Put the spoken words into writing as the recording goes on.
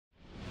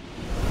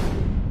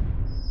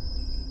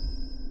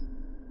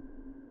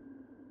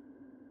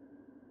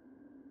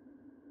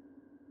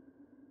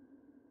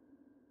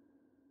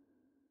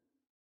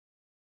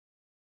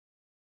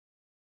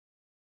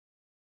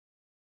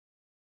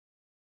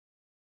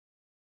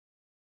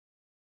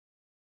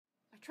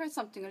tried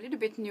something a little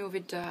bit new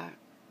with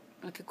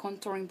like a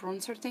contouring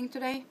bronzer thing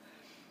today.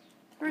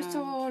 First of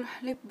all,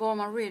 lip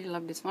balm. I really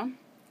love this one.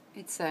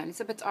 It's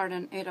Elizabeth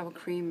Arden 8 Hour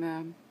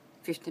Cream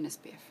 15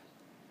 SPF.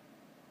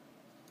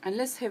 And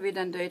less heavy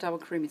than the 8 Hour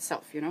Cream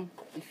itself, you know,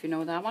 if you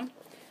know that one.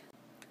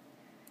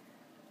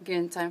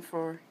 Again, time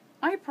for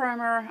eye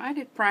primer. I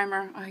did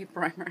primer, eye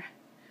primer.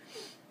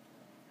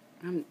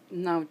 I'm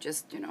now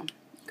just, you know,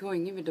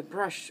 going in with the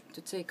brush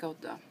to take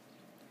out the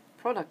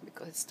product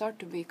because it starts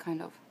to be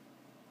kind of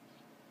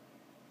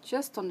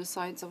just on the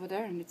sides over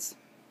there, and it's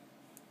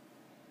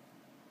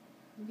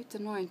a bit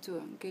annoying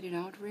to get it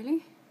out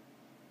really.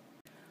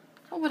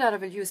 Over that I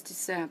will use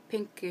this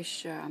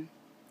pinkish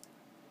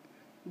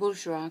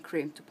bourgeois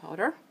cream to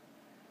powder.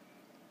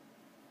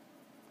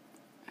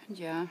 And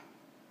yeah,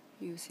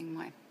 using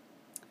my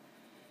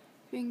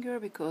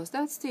finger because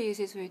that's the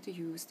easiest way to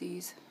use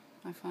these,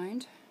 I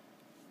find.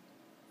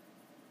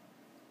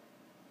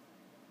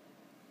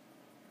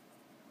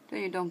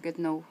 Then you don't get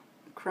no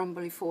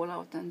crumbly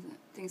fallout and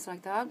things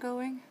like that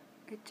going.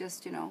 It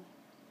just, you know,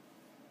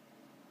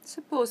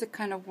 suppose it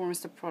kind of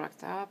warms the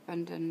product up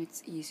and then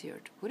it's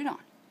easier to put it on.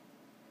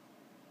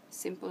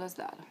 Simple as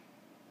that.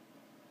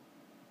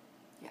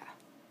 Yeah.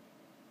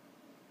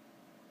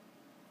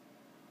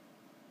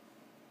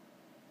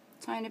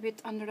 Tiny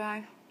bit under the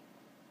eye.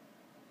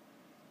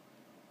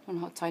 Don't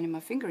know how tiny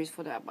my finger is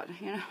for that, but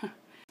you know.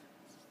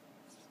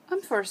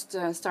 I'm first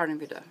starting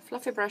with a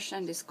fluffy brush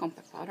and this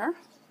compact powder.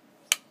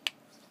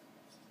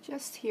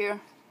 Just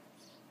here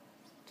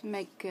to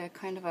make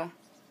kind of a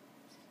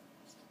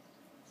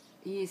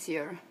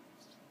easier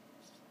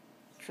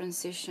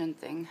transition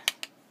thing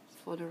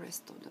for the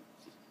rest of the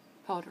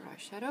powder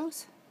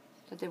eyeshadows,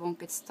 that they won't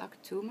get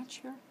stuck too much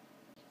here.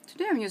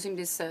 Today I'm using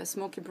this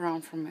smoky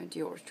brown from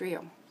Dior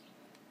Trio,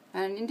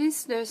 and in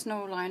this there's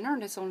no liner,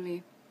 there's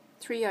only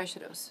 3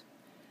 eyeshadows,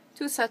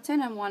 2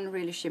 satin and 1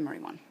 really shimmery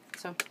one.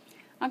 So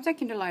I'm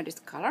taking the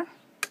lightest color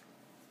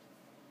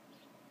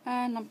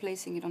and I'm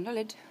placing it on the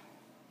lid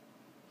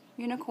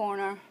in a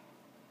corner,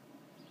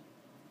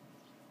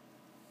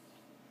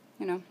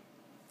 you know,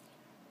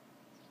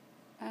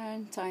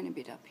 and tiny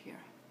bit up here.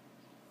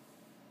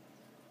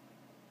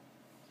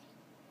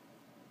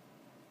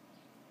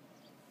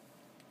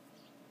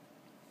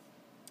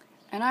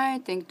 And I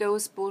think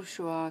those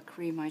bourgeois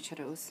cream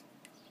eyeshadows,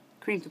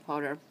 cream to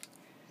powder,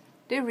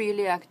 they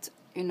really act,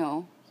 you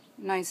know,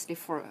 nicely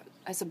for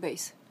as a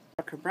base.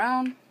 Darker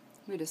brown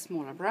with a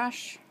smaller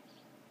brush.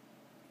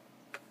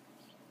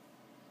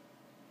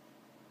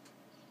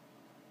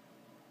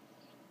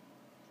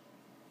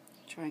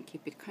 Try and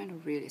keep it kind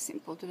of really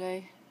simple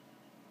today.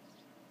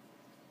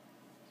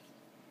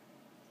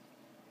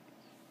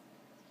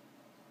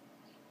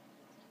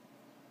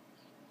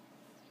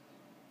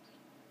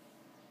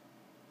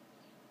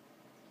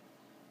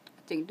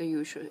 I think the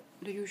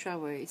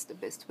usual way is the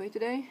best way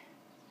today.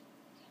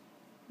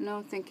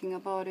 No thinking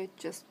about it,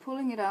 just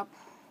pulling it up.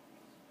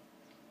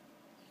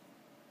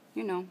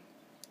 You know,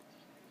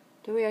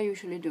 the way I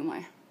usually do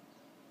my.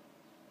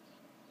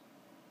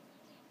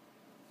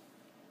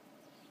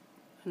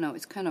 No,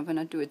 it's kind of when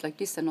I do it like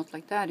this and not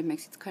like that, it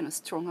makes it kind of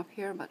strong up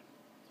here, but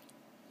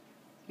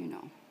you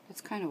know, it's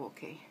kind of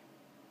okay.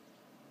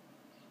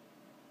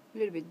 A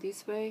little bit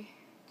this way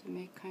to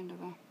make kind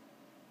of a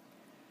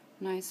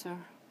nicer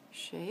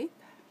shape.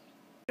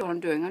 What I'm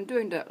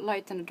doing the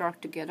light and the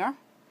dark together,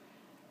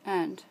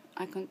 and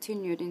I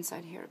continued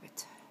inside here a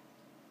bit,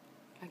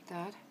 like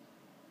that.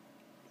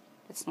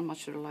 That's not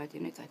much of the light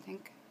in it, I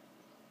think.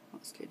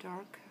 Mostly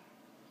dark.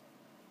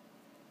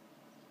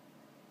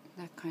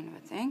 That kind of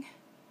a thing.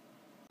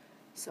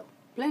 So,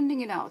 blending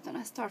it out, and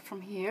I start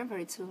from here where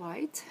it's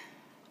light,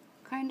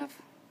 kind of.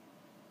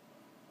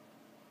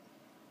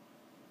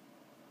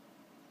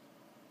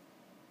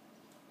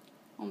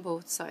 On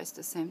both sides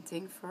the same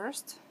thing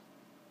first.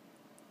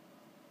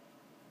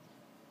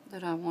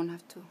 That I won't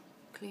have to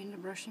clean the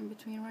brush in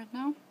between right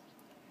now.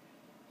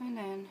 And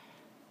then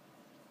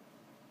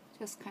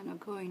just kind of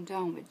going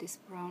down with this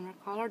browner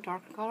color,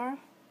 darker color.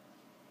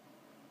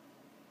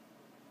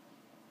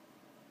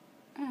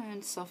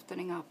 And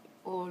softening up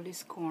all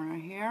this corner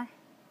here.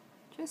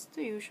 Just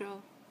the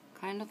usual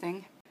kind of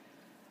thing.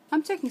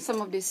 I'm taking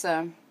some of this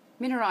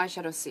mineral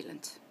eyeshadow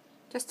sealant.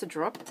 Just a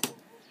drop.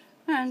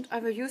 And I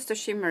will use the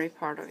shimmery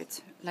part of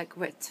it, like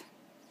wet,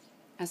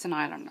 as an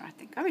eyeliner, I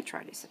think. I will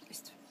try this at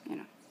least, you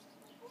know.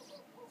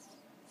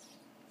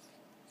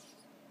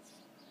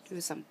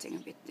 Do something a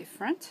bit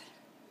different.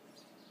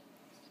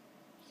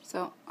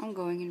 So I'm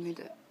going in with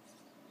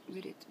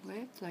it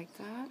wet like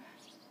that.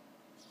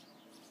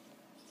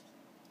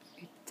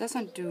 It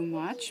doesn't do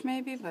much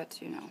maybe,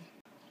 but you know.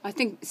 I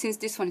think since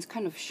this one is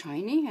kind of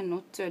shiny and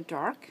not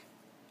dark,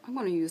 I'm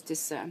going to use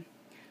this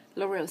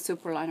L'Oreal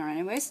Super Liner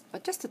anyways,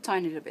 but just a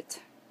tiny little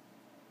bit.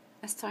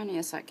 As tiny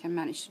as I can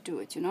manage to do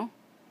it, you know.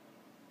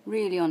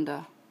 Really on the...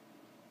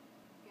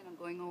 Again, I'm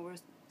going over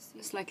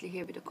slightly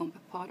here with the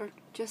compact powder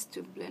just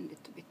to blend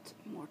it a bit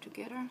more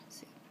together.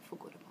 See, I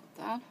forgot about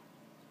that.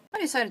 I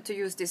decided to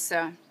use this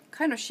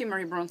kind of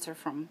shimmery bronzer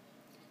from...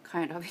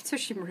 It's a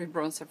shimmery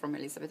bronzer from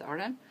Elizabeth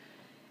Arden.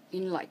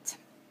 in light.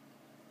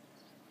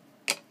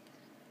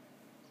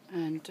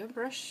 And a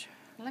brush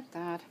like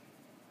that.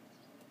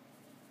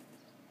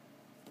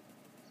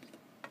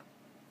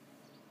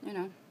 You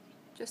know,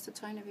 just a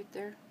tiny bit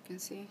there. You can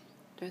see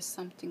there's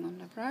something on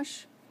the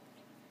brush.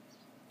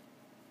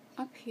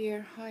 Up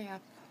here, high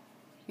up,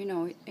 you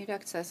know, it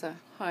acts as a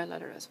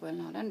highlighter as well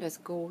now. Then there's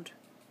gold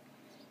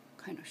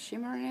kind of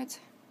shimmer in it.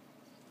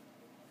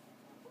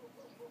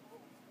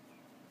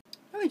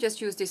 I will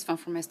just use this one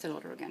from Estee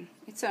Lauder again.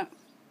 It's an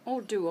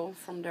old duo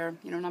from their,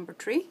 you know, number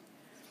 3.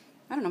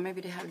 I don't know,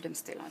 maybe they have them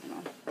still, I don't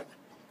know. But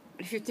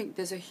if you think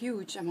there's a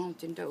huge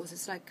amount in those,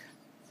 it's like,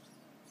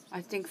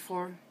 I think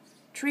for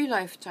 3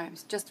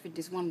 lifetimes just with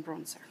this one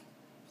bronzer.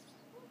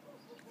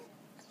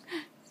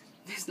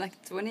 There's like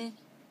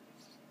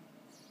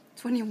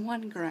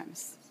 21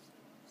 grams.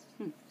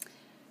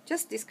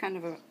 Just this kind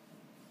of a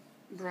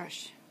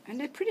brush. And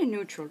they're pretty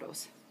neutral,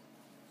 those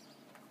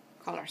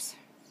colors.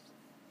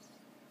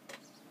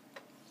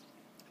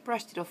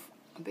 Brushed it off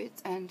a bit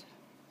and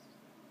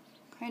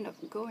kind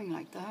of going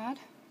like that.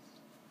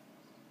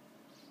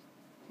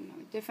 You know,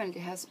 it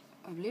definitely has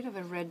a little of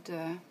a red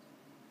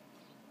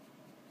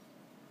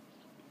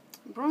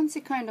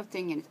bronzy kind of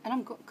thing in it. And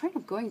I'm kind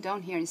of going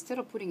down here, instead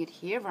of putting it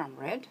here where I'm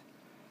red,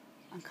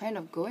 I'm kind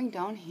of going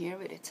down here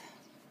with it.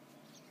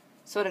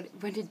 So that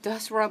when it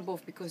does rub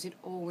off, because it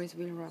always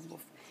will rub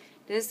off.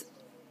 There's,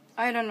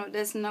 I don't know,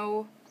 there's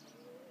no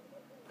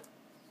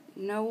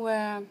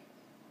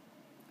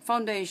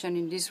foundation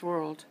in this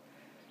world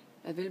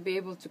that will be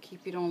able to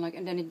keep it on like,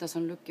 and then it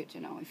doesn't look good,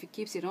 you know. If it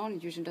keeps it on,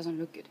 it usually doesn't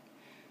look good.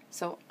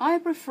 So I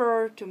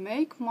prefer to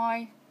make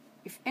my,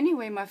 if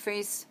anyway, my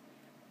face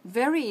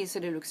very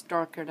easily looks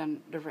darker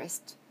than the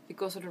rest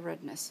because of the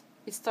redness.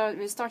 It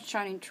will start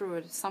shining through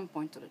at some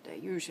point of the day,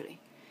 usually.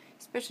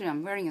 Especially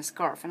I'm wearing a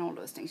scarf and all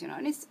those things, you know,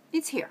 and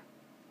it's here.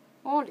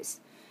 All this.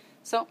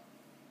 So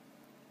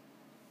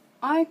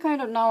I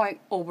kind of, now I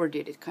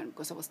overdid it kind of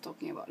because I was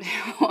talking about it.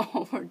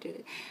 Overdid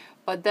it.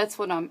 But that's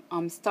what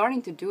I'm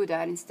starting to do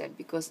that instead,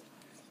 because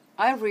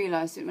I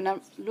realized when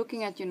I'm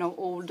looking at, you know,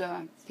 old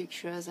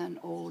pictures and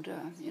old,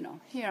 you know,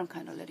 here I'm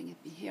kind of letting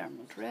it be here, I'm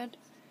not red,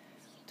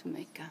 to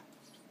make a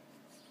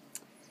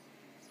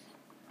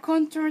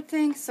contour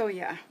thing. So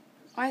yeah,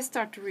 I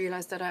start to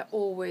realize that I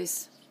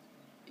always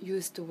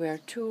used to wear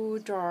too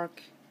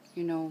dark,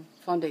 you know,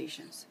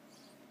 foundations.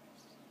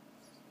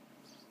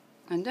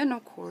 And then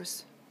of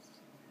course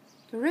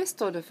the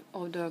rest of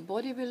the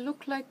body will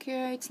look like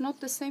it's not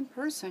the same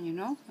person, you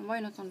know. And why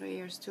not on the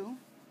ears too?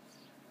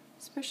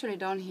 Especially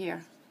down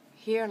here.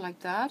 Here like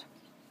that.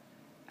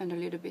 And a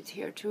little bit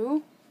here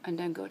too. And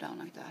then go down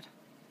like that.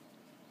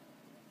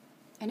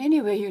 And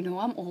anyway, you know,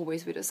 I'm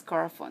always with a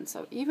scarf on.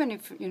 So even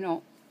if, you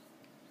know,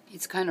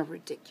 it's kind of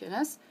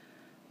ridiculous.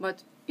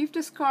 But if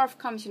the scarf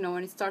comes, you know,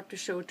 and it starts to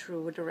show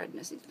through with the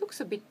redness, it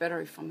looks a bit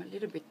better if I'm a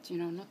little bit, you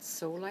know, not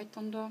so light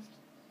on the...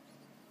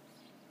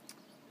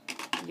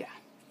 Yeah.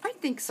 I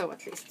think so,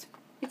 at least.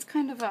 It's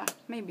kind of a,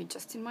 maybe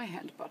just in my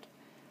head, but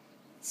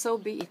so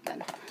be it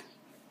then.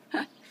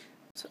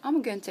 So I'm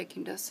again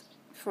taking this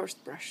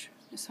first brush,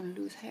 there's some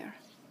loose hair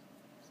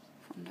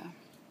from the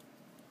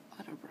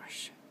other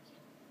brush.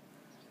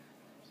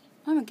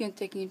 I'm again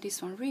taking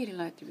this one really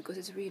lightly because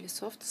it's really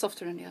soft,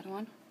 softer than the other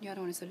one. The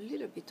other one is a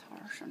little bit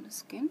harsh on the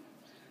skin.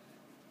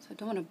 So I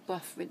don't want to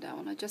buff with that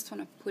one, I just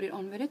want to put it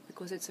on with it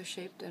because it's a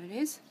shape that it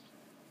is.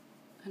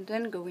 And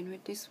then go in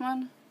with this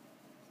one.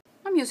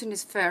 I'm using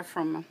this Fair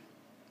from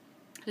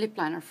lip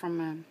liner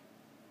from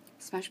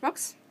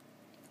Smashbox.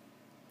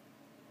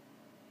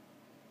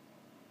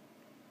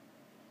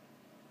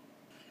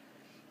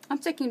 I'm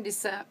taking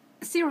this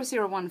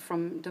 001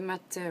 from the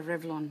matte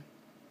Revlon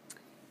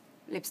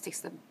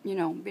lipsticks that, you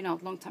know, been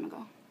out a long time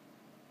ago.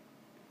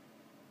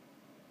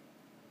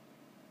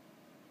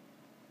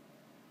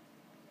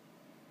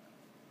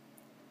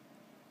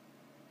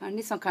 And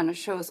this one kind of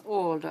shows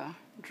all the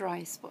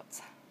dry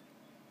spots.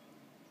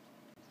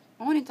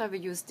 On it I will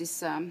use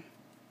this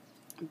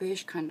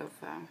beige kind of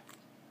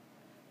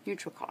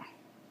neutral color.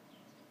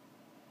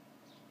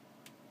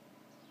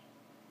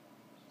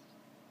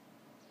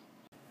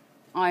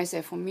 I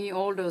say for me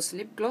all those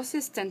lip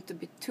glosses tend to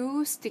be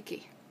too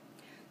sticky.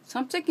 So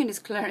I'm taking this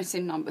Clarins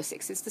in number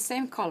 6. It's the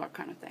same color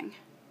kind of thing.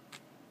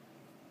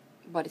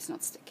 But it's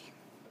not sticky.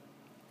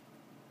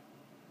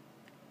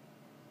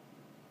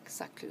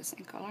 Exactly the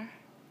same color.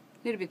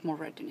 A little bit more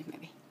red in it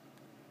maybe.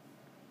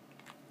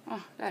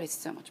 Oh, that is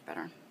so much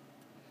better.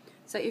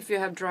 So if you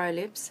have dry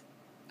lips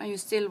and you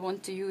still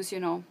want to use, you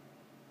know,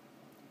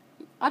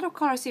 other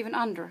colors even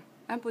under,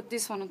 and put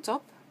this one on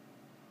top,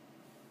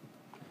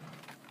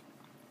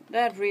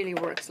 that really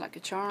works like a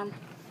charm.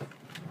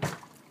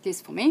 This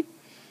for me.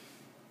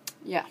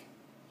 Yeah.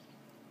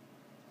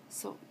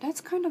 So that's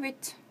kind of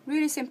it.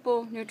 Really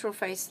simple, neutral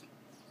face.